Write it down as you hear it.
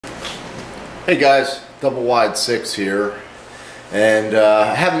Hey guys, Double Wide 6 here, and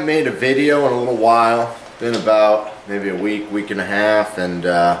I haven't made a video in a little while. Been about maybe a week and a half, and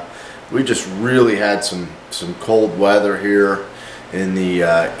we just really had some cold weather here in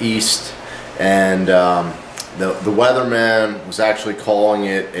the east, and the weatherman was actually calling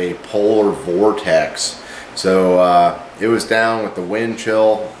it a polar vortex. So it was down with the wind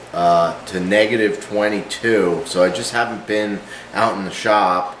chill to -22. So I just haven't been out in the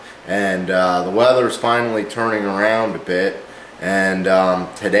shop. And the weather's finally turning around a bit, and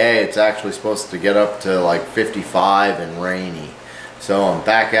today it's actually supposed to get up to like 55 and rainy. So I'm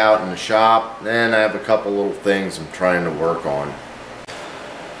back out in the shop, and I have a couple little things I'm trying to work on.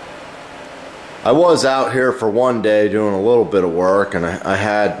 I was out here for one day doing a little bit of work, and I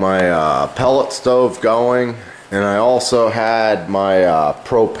had my pellet stove going, and I also had my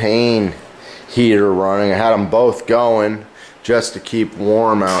propane heater running. I had them both going just to keep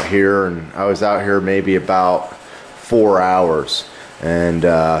warm out here, and I was out here maybe about 4 hours, and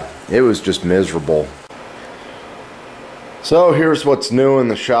it was just miserable. So here's what's new in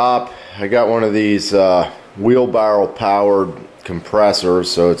the shop. I got one of these wheelbarrow powered compressors,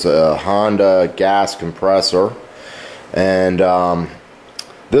 so it's a Honda gas compressor, and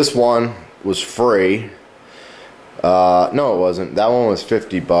this one was free. No, it wasn't. That one was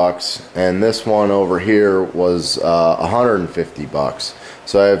 50 bucks, and this one over here was 150 bucks.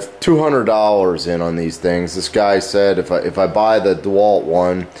 So I have $200 in on these things. This guy said if I buy the DeWalt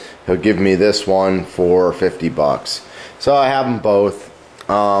one, he'll give me this one for 50 bucks. So I have them both.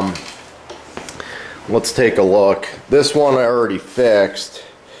 Let's take a look. This one I already fixed.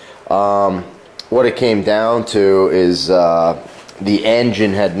 What it came down to is the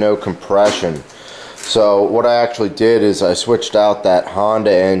engine had no compression. So what I actually did is I switched out that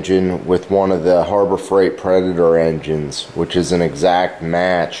Honda engine with one of the Harbor Freight Predator engines, which is an exact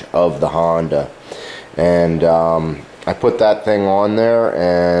match of the Honda. And I put that thing on there,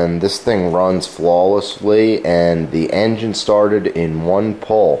 and this thing runs flawlessly, and the engine started in one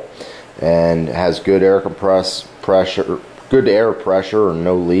pull, and has good air pressure, and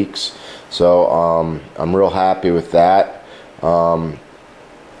no leaks. So I'm real happy with that.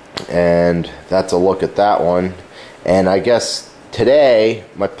 And that's a look at that one. And I guess today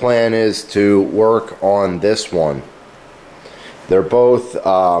my plan is to work on this one. They're both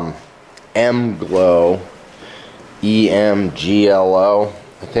Emglo, EMGLO.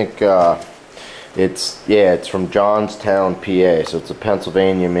 I think it's from Johnstown, PA, so it's a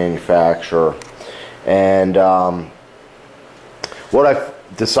Pennsylvania manufacturer. And what I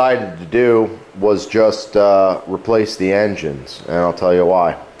decided to do was just replace the engines, and I'll tell you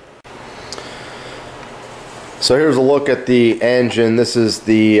why. So here's a look at the engine. This is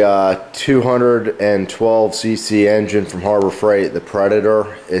the 212cc engine from Harbor Freight, the Predator.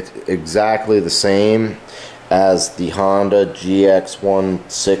 It's exactly the same as the Honda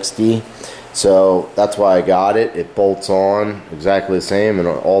GX160. So that's why I got it. It bolts on exactly the same, and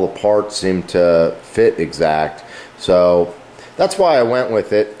all the parts seem to fit exact. So that's why I went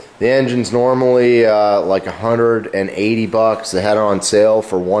with it. The engine's normally like 180 bucks. They had it on sale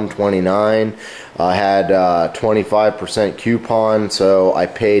for 129. I had 25% coupon, so I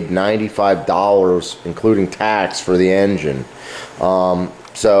paid $95, including tax, for the engine.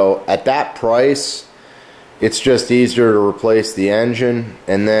 So at that price, it's just easier to replace the engine.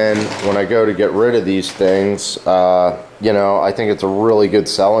 And then when I go to get rid of these things, you know, I think it's a really good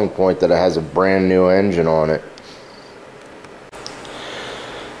selling point that it has a brand new engine on it.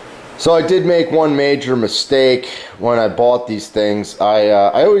 So I did make one major mistake when I bought these things. I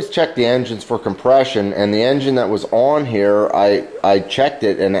always check the engines for compression, and the engine that was on here, I checked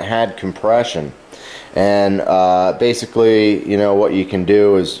it and it had compression. And basically, you know, what you can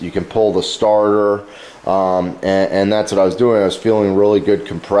do is you can pull the starter, and that's what I was doing. I was feeling really good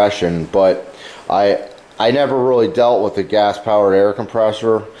compression, but I never really dealt with a gas-powered air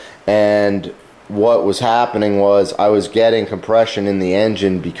compressor, and what was happening was I was getting compression in the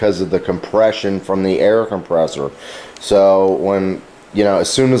engine because of the compression from the air compressor. So when, you know, as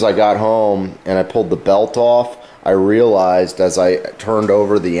soon as I got home and I pulled the belt off, I realized as I turned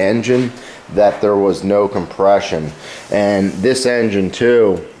over the engine that there was no compression. And this engine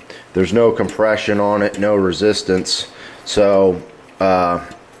too, there's no compression on it, no resistance. So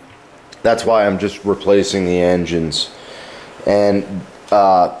that's why I'm just replacing the engines. And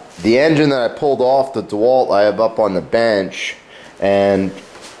the engine that I pulled off the DeWalt I have up on the bench, and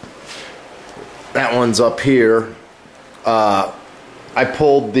that one's up here. I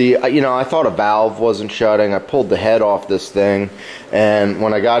pulled the, you know, I thought a valve wasn't shutting. I pulled the head off this thing, and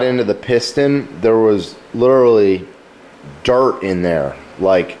when I got into the piston, there was literally dirt in there.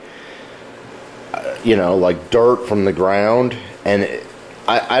 Like, you know, like dirt from the ground, and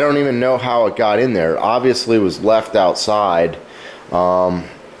I don't even know how it got in there. Obviously it was left outside.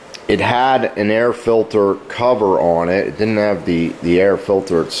 It had an air filter cover on it. It didn't have the air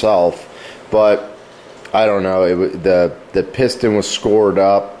filter itself, but I don't know. The piston was scored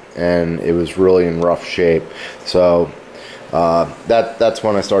up and it was really in rough shape. So that's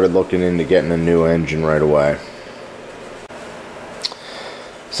when I started looking into getting a new engine right away.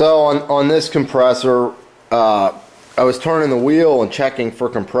 So on this compressor, I was turning the wheel and checking for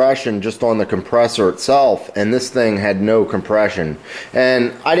compression just on the compressor itself, and this thing had no compression.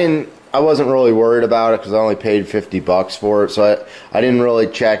 And I wasn't really worried about it because I only paid 50 bucks for it, so I didn't really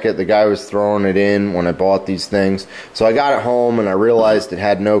check it. The guy was throwing it in when I bought these things. So I got it home and I realized it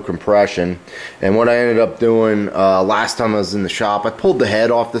had no compression. And what I ended up doing last time I was in the shop, I pulled the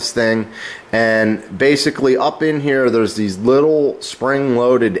head off this thing, and basically up in here there's these little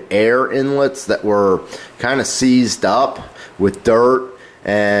spring-loaded air inlets that were kind of seized up with dirt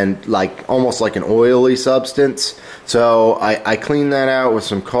and like almost like an oily substance. So I cleaned that out with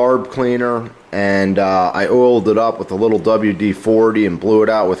some carb cleaner, and I oiled it up with a little WD-40 and blew it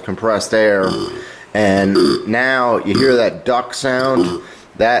out with compressed air. And now you hear that duck sound.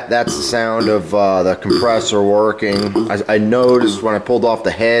 That's the sound of the compressor working. I noticed when I pulled off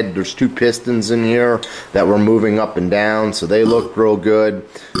the head, there's two pistons in here that were moving up and down, so they looked real good.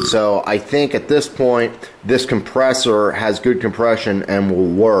 So I think at this point, this compressor has good compression and will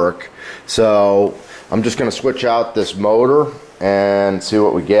work. So I'm just going to switch out this motor and see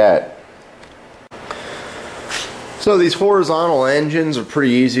what we get. So these horizontal engines are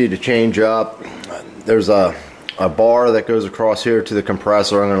pretty easy to change up. There's a bar that goes across here to the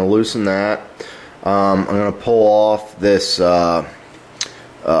compressor. I'm going to loosen that. I'm going to pull off this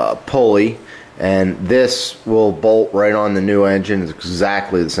pulley, and this will bolt right on the new engine. It's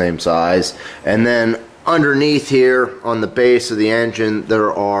exactly the same size. And then underneath here on the base of the engine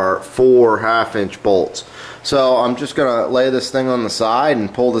there are 4 half-inch bolts. So I'm just going to lay this thing on the side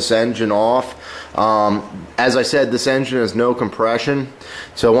and pull this engine off. As I said, this engine has no compression,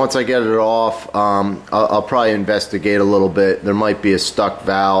 so once I get it off, I'll probably investigate a little bit. There might be a stuck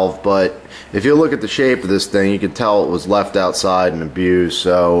valve, but if you look at the shape of this thing, you can tell it was left outside and abused.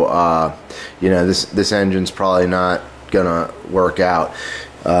 So you know, this engine's probably not gonna work out.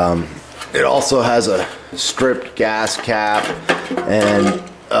 It also has a stripped gas cap, and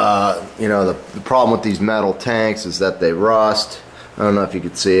you know, the problem with these metal tanks is that they rust. I don't know if you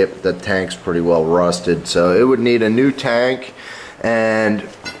can see it, but that tank's pretty well rusted, so it would need a new tank. And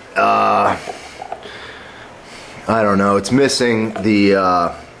I don't know, it's missing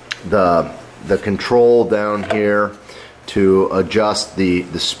the control down here to adjust the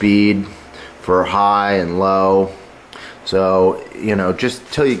speed for high and low. So, you know, just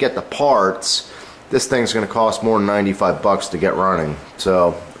till you get the parts, this thing's going to cost more than 95 bucks to get running.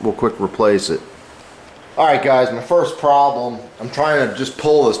 So we'll quick replace it. Alright guys, my first problem, I'm trying to just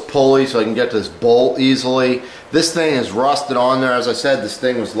pull this pulley so I can get to this bolt easily. This thing is rusted on there. As I said, this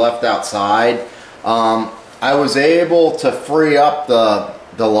thing was left outside. I was able to free up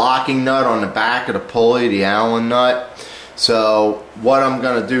the locking nut on the back of the pulley, the Allen nut. So what I'm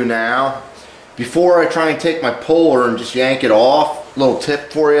going to do now, before I try and take my puller and just yank it off, little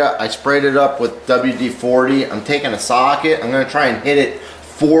tip for you, I sprayed it up with WD-40. I'm taking a socket, I'm going to try and hit it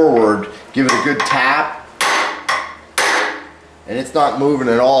forward, give it a good tap. And it's not moving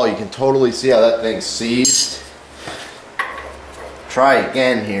at all. You can totally see how that thing's seized. Try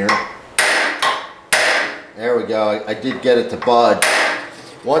again here. There we go. I did get it to budge.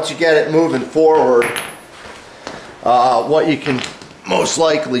 Once you get it moving forward, what you can most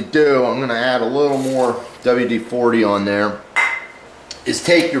likely do, I'm going to add a little more WD-40 on there, is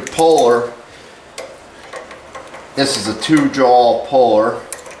take your puller. This is a 2-jaw puller.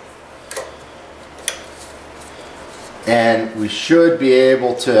 And we should be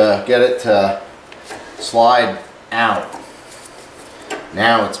able to get it to slide out.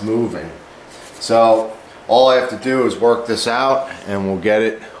 Now it's moving. So all I have to do is work this out and we'll get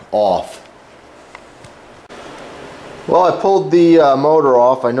it off. Well, I pulled the motor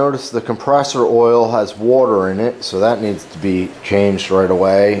off. I noticed the compressor oil has water in it, so that needs to be changed right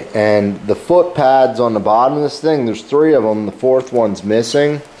away. And the foot pads on the bottom of this thing, there's 3 of them. The 4th one's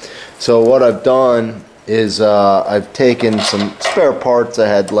missing. So what I've done is I've taken some spare parts I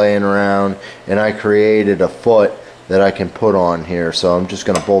had laying around, and I created a foot that I can put on here. So I'm just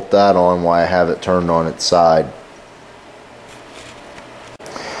going to bolt that on while I have it turned on its side.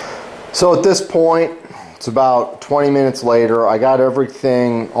 So at this point, It's about 20 minutes later. I got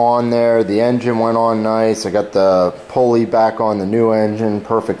everything on there. The engine went on nice. I got the pulley back on the new engine,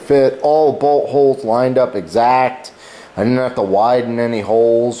 perfect fit. All bolt holes lined up exact. I didn't have to widen any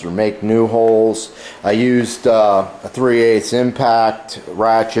holes or make new holes. I used a 3/8 impact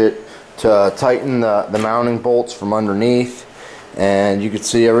ratchet to tighten the mounting bolts from underneath, and you can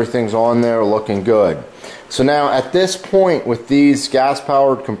see everything's on there looking good. So now at this point with these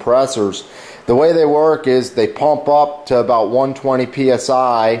gas-powered compressors, the way they work is they pump up to about 120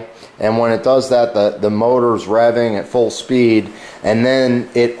 psi, and when it does that, the motor's revving at full speed, and then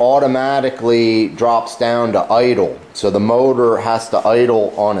it automatically drops down to idle. So the motor has to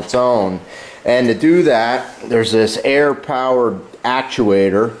idle on its own. And to do that, there's this air-powered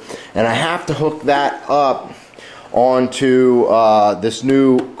actuator, and I have to hook that up onto this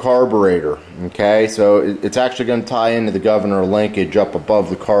new carburetor. Okay, so it's actually going to tie into the governor linkage up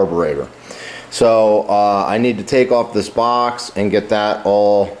above the carburetor. So I need to take off this box and get that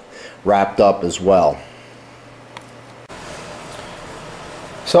all wrapped up as well.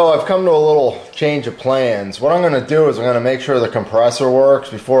 So I've come to a little change of plans. What I'm going to do is I'm going to make sure the compressor works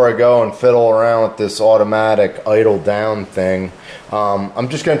before I go and fiddle around with this automatic idle down thing. I'm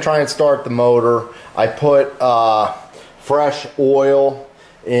just going to try and start the motor. I put fresh oil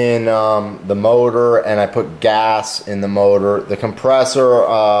in the motor, and I put gas in the motor. The compressor,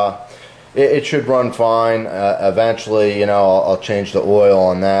 it should run fine. Eventually, you know, I'll change the oil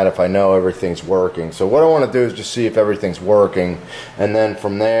on that if I know everything's working. So what I want to do is just see if everything's working, and then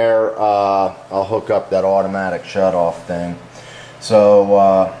from there I'll hook up that automatic shut-off thing.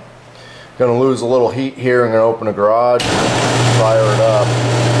 So gonna lose a little heat here. I'm gonna open the garage, fire it up.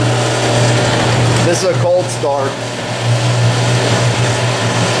 This is a cold start.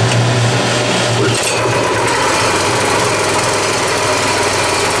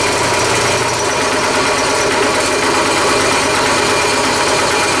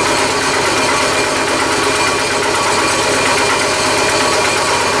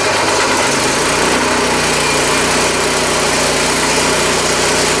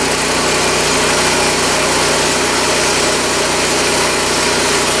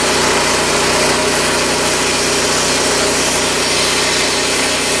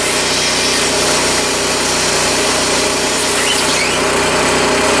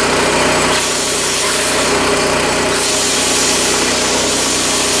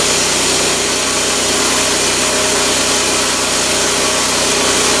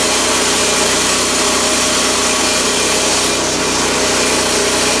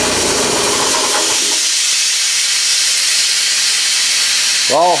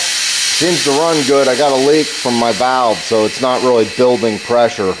 Well, seems to run good. I got a leak from my valve, so it's not really building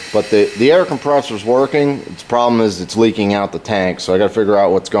pressure, but the air compressor's working. Its problem is it's leaking out the tank, so I got to figure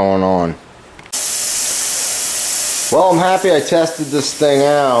out what's going on. Well, I'm happy I tested this thing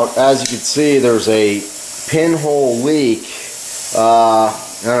out. As you can see, there's a pinhole leak. I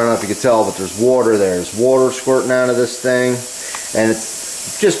don't know if you can tell, but there's water there. There's water squirting out of this thing, and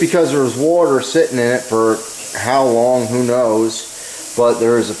it's just because there's water sitting in it for how long, who knows. But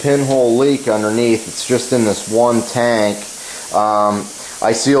there is a pinhole leak underneath. It's just in this one tank.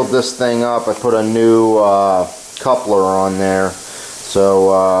 I sealed this thing up. I put a new coupler on there.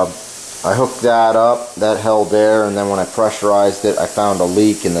 So I hooked that up. That held air, and then when I pressurized it, I found a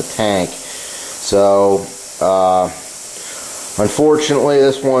leak in the tank. So unfortunately,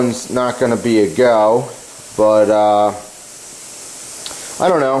 this one's not going to be a go. But I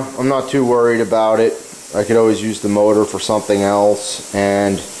don't know. I'm not too worried about it. I could always use the motor for something else,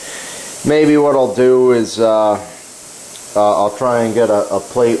 and maybe what I'll do is I'll try and get a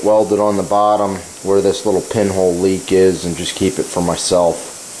plate welded on the bottom where this little pinhole leak is and just keep it for myself.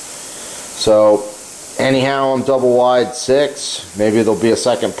 So anyhow, I'm double wide 6. Maybe there'll be a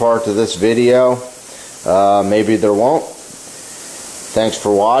second part to this video. Maybe there won't. Thanks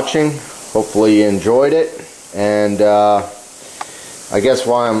for watching. Hopefully you enjoyed it, and I guess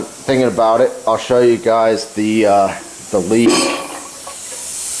while I'm thinking about it, I'll show you guys the leak.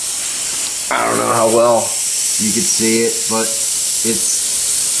 I don't know how well you can see it, but it's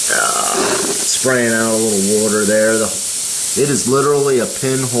spraying out a little water there. It is literally a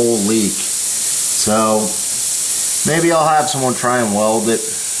pinhole leak. So maybe I'll have someone try and weld it.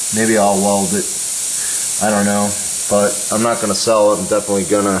 Maybe I'll weld it. I don't know, but I'm not going to sell it. I'm definitely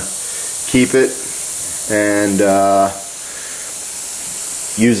going to keep it and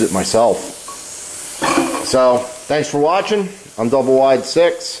use it myself. So thanks for watching. I'm double wide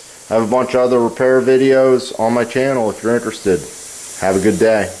 6. I have a bunch of other repair videos on my channel if you're interested. Have a good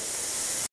day.